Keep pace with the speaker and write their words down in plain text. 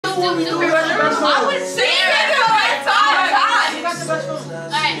would say that right time. You got the best phone.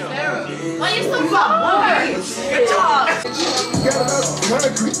 Alright, why are you so far? Good job.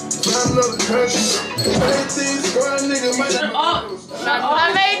 I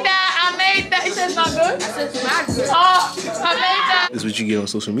made that. It says not good. It says not good. Oh, I made that. This is what you get on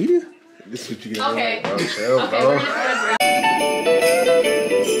social media? This is what you get on okay. Bro, chill, okay, bro.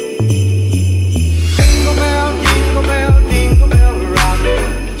 Jingle bell, jingle bell rock.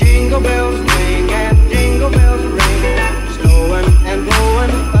 Jingle bells ring and jingle bells ring. Snowing and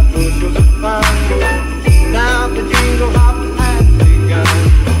blowing, but bushels of fun. Now the jingle hop has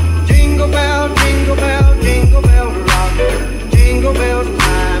begun. Jingle bell, jingle bell, jingle bell rock. Jingle bells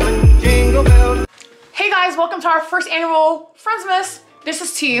time and jingle bells. Hey guys, welcome to our first annual Friendsmas. This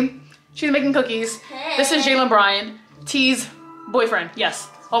is T. She's making cookies. Hey. This is Jalen Bryan, T's boyfriend. Yes.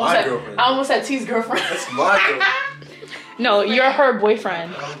 I almost said T's girlfriend. That's my girlfriend. No, you're her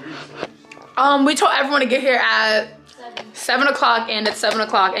boyfriend. We told everyone to get here at 7 o'clock, and it's 7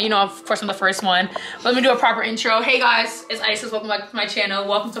 o'clock, and you know, of course, I'm the first one. Let me do a proper intro. Hey guys, it's Isis. Welcome back to my channel.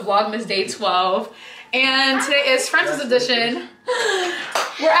 Welcome to Vlogmas Day 12. And today is Friendsmas edition.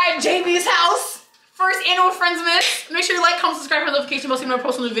 We're at JB's house. First annual Friendsmas. Make sure you like, comment, subscribe, and notification bells so you know when I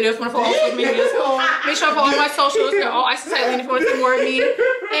post new videos. Want to follow all social medias. Make sure I follow all my socials. They're all Isis Syleen if you want to see more of me.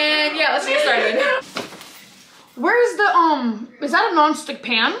 And yeah, let's get started. Where's the is that a non-stick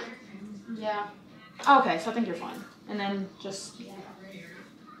pan? Yeah. Okay, so I think you're fine. And then just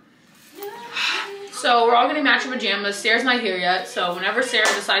so we're all getting matching pajamas. Sarah's not here yet, so whenever Sarah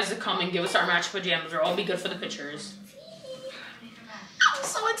decides to come and give us our matching pajamas, we'll all be good for the pictures. I'm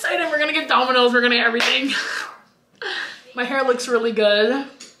so excited. We're gonna get dominoes. We're gonna get everything. My hair looks really good.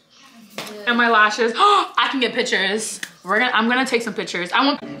 And my lashes. I can get pictures. I'm gonna take some pictures. I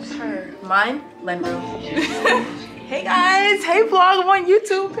want her. Mine, Lendro. Hey guys. Hey vlog. I'm on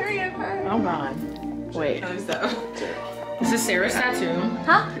YouTube. Period. Oh god. Wait. Is this Sarah's tattoo?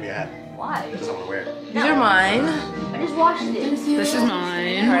 Huh? Yeah. Why? Because I'm aware. These are mine. I just watched it. This is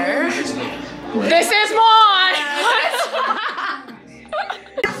mine. Her. This is mine. What?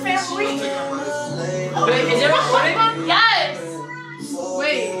 Family. Wait, is there recording? Yes.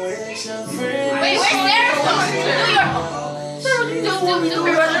 Wait, where's Sarah from? Do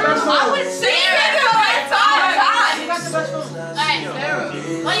your I would say that right time. You got the best phone. Alright, Sarah.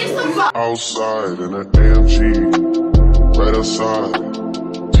 Why you so far? Outside in an AMG, right outside,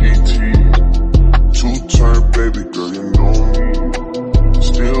 TT, two-turn baby girl, you know me.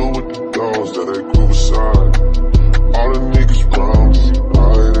 Still with the dolls that I grew beside. All the niggas brown,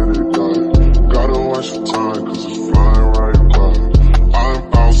 right and they die. Gotta watch the time, cause it's flying right by. I'm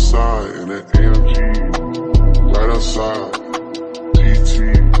outside in an AMG, right outside, TT,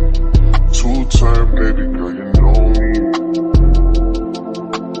 two-turn baby girl, you know me.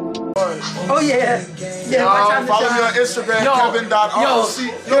 Oh yeah. Follow me on Instagram, Kevin.RC. Yo,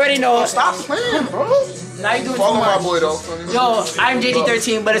 you already know. Stop playing, bro. Now you doing Follow too my much. boy though. Yo, I'm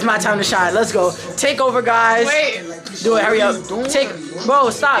JD13, but it's my time to shine. Let's go. Take over, guys. Wait. Do it. Hurry up. Bro,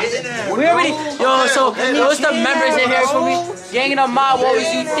 stop. We already. Yo, so it was the members in here for me. Gang in the mob. What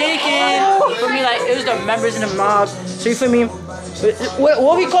was you thinking? For me, like it was the members in the mob. So you feel me?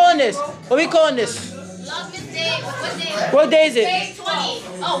 What we calling this? What we calling this? Vlogmas Day. What day is it? Day 20.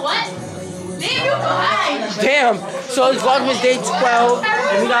 Oh, what? Damn, you behind. Damn. So it's Vlogmas Day 12,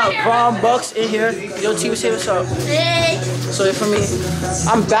 and we got Ron Bucks in here. Yo, T, say what's up. Hey. So for me,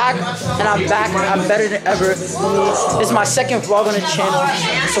 I'm back, and I'm better than ever. This is my second vlog on the channel.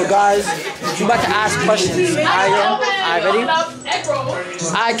 So guys, we're about to ask questions. Alright, ready?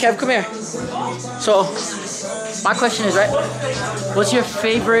 Alright, Kev, come here. So, my question is, right? What is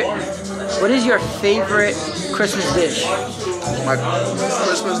your favorite Christmas dish? My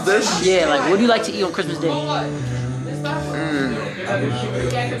Christmas dish? Yeah, like what do you like to eat on Christmas Day?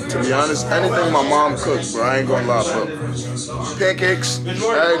 To be honest, anything my mom cooks, bro. I ain't gonna lie, bro. Pancakes,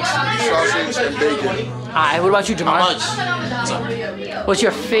 eggs, sausage, and bacon. Alright, what about you, Jamal? What's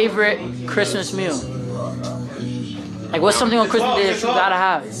your favorite Christmas meal? Like, what's something on Christmas Day that you gotta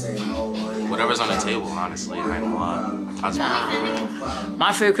have? Whatever's on the table, honestly, I ain't gonna lie.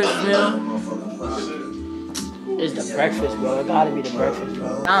 My favorite Christmas meal is the breakfast, bro. It gotta be the breakfast,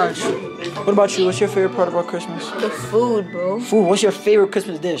 bro. What about you? What's your favorite part about Christmas? The food, bro. Food. What's your favorite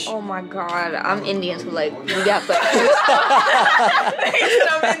Christmas dish? Oh my god, I'm Indian, so like we got breakfast.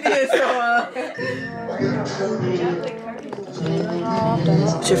 I'm Indian,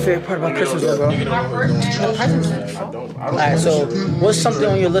 What's your favorite part about Christmas, bro? Alright, so what's something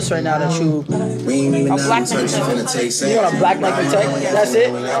on your list right now that you A black Nike Tech. You want a black Nike Tech? That's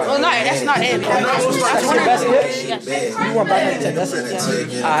it? Well, no, that's not it. That's That's your best gift? Yes. You want black Nike Tech? That's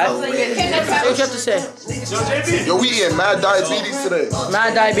it. Alright. What you have to say? Yo, we eating mad diabetes today.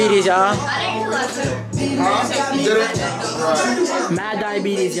 Mad diabetes, y'all. You did it? Mad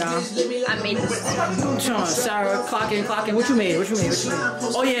diabetes, y'all. I made this. Sarah, clocking. What you made?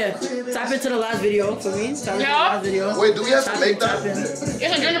 Oh yeah, tap into the last video for me. Tap into the last video. Wait, do we have to make that? It's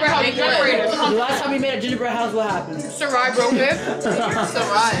a gingerbread house. The last time we made a gingerbread house, what happened? Sarai broke it.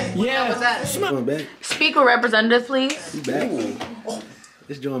 Sarai. Yeah. Going back. Speak with representative, please. You back.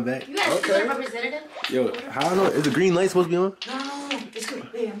 It's John back. You guys see a representative? Yo, how I know? Is the green light supposed to be on?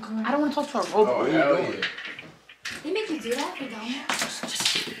 I don't want to talk to a robot. They make you do that for them?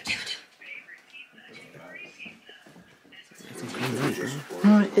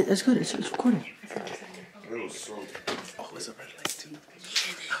 No, it's good. It's recording. Oh, it's a red light too.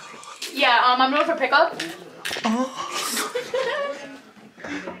 Yeah, I'm looking for pickup.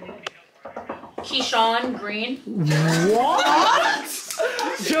 Keyshawn Green. What?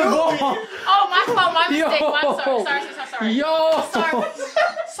 Oh, my fault, my mistake. Sorry. Yo.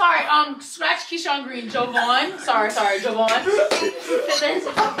 Sorry, scratch Keyshawn Green. Joe Vaughn. Sorry, Joe Vaughn.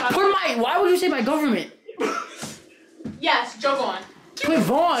 Why would you say my government? Yes, Joe Vaughn. Put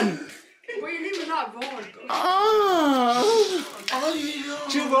Vaughn. Well, your name is not Vaughn. Oh.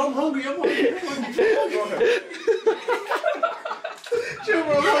 Chill, bro. I'm hungry. Chill,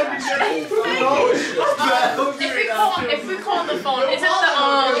 bro. I'm hungry. If we call on the phone, is it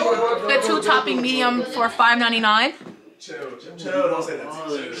the two topping medium for $5.99? Chill. Don't say that.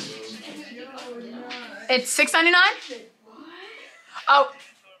 It's $6.99? Oh.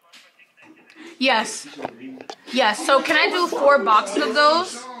 Yes. So can I do 4 boxes of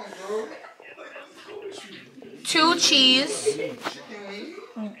those? 2 cheese,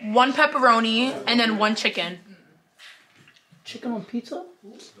 1 pepperoni, and then 1 chicken. Chicken on pizza?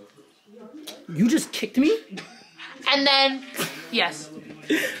 You just kicked me? And then, yes.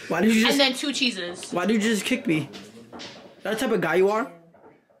 Why did you just? And then 2 cheeses. Why did you just kick me? That type of guy you are?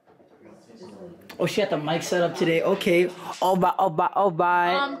 Oh, she had the mic set up today. Okay. Oh, bye.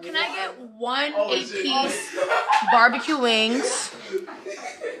 Can I get 1 8-piece barbecue wings?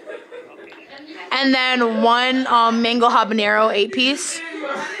 And then 1 mango habanero 8-piece.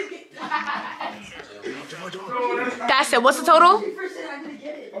 That's it. What's the total?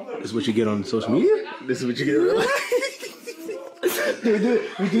 This is what you get on social media? This is what you get in real life? Do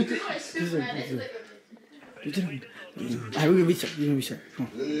it. Alright, we're gonna research. Come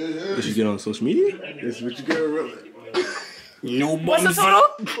on. This you get on social media? This is what you get in real life. What's the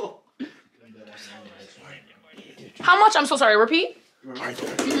total? How much? I'm so sorry. Repeat. Right.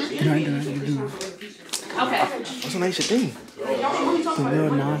 Okay. What's a nice thing?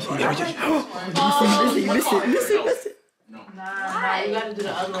 Real nonsense. You missed it. Nah, you gotta do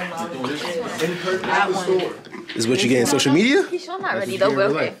the other one. That one. This is what you get in social media? He's still not ready though,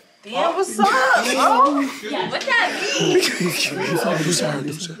 but okay. Damn, what's up? Oh, yeah, what that mean?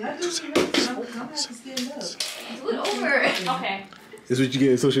 Do it over. Okay. This is what you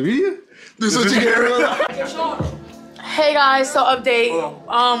get in social media? This is what you get in real life? Hey guys, so update.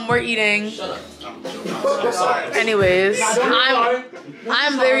 We're eating. Anyways,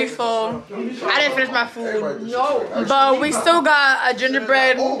 I'm very full. I didn't finish my food. No. But we still got a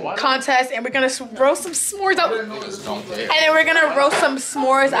gingerbread contest and we're gonna roast some s'mores out. And then we're gonna roast some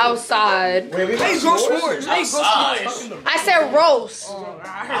s'mores outside. Hey, roast s'mores. I said roast.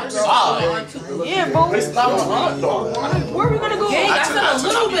 Yeah, bro. Where are we gonna go? I said a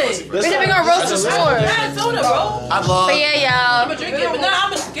little bit. We're gonna roast some s'mores. Yeah, soda, bro. But yeah, y'all. I'm drink it, but now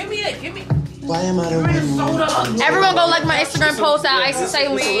I'm gonna give me it. Give me. Why am I the one? Everyone go like my Instagram post at Isis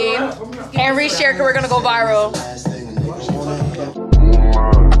Syleen and reshare because we're gonna go viral.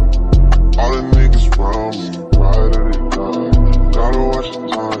 All the niggas round me, right at it done. Gotta watch the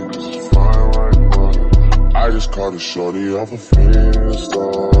time, cause it's fine right now. I just caught a shorty off a Finsta.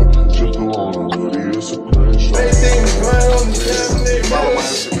 Just the one on hoodie, it's a screenshot.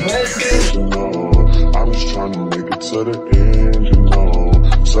 I'm just trying to make it to the end, you know.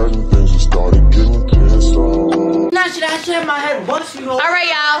 Certain things just started getting pissed off. Now should I share my head once you know? All right,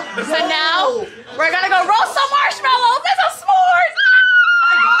 y'all. So now we're gonna go roast some marshmallows and some s'mores.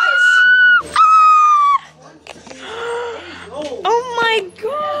 Oh my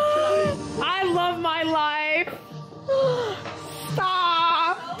god! I love my life.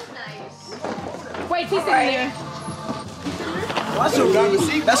 Stop. Wait, he's in here.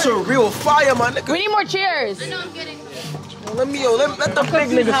 That's a real fire, my nigga. We need more chairs. Let the big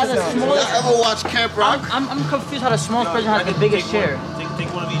nigga sit down. Y'all ever watch Camp Rock? I'm confused how the smallest person has the biggest chair.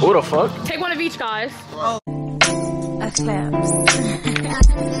 Who the fuck? Take one of each, guys.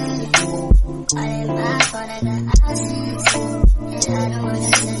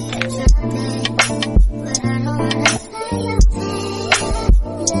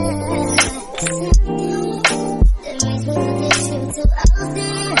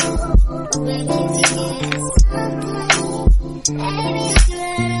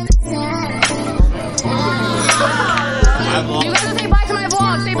 You guys will say bye to my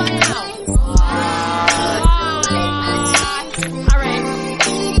vlog. Say bye now. Alright.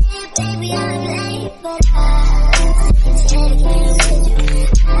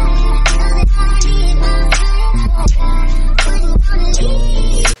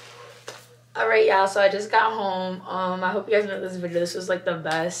 Alright, y'all. So I just got home. I hope you guys enjoyed this video. This was like the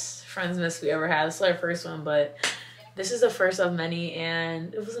best Friendsmas we ever had. This is our first one, but this is the first of many,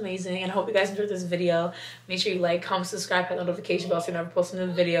 and it was amazing. And I hope you guys enjoyed this video. Make sure you like, comment, subscribe, hit the notification bell so you never post a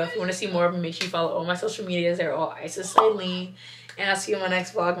new video. If you want to see more of me, make sure you follow all my social medias. They're all Isis Syleen. And I'll see you in my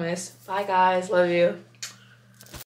next Vlogmas. Bye, guys. Love you.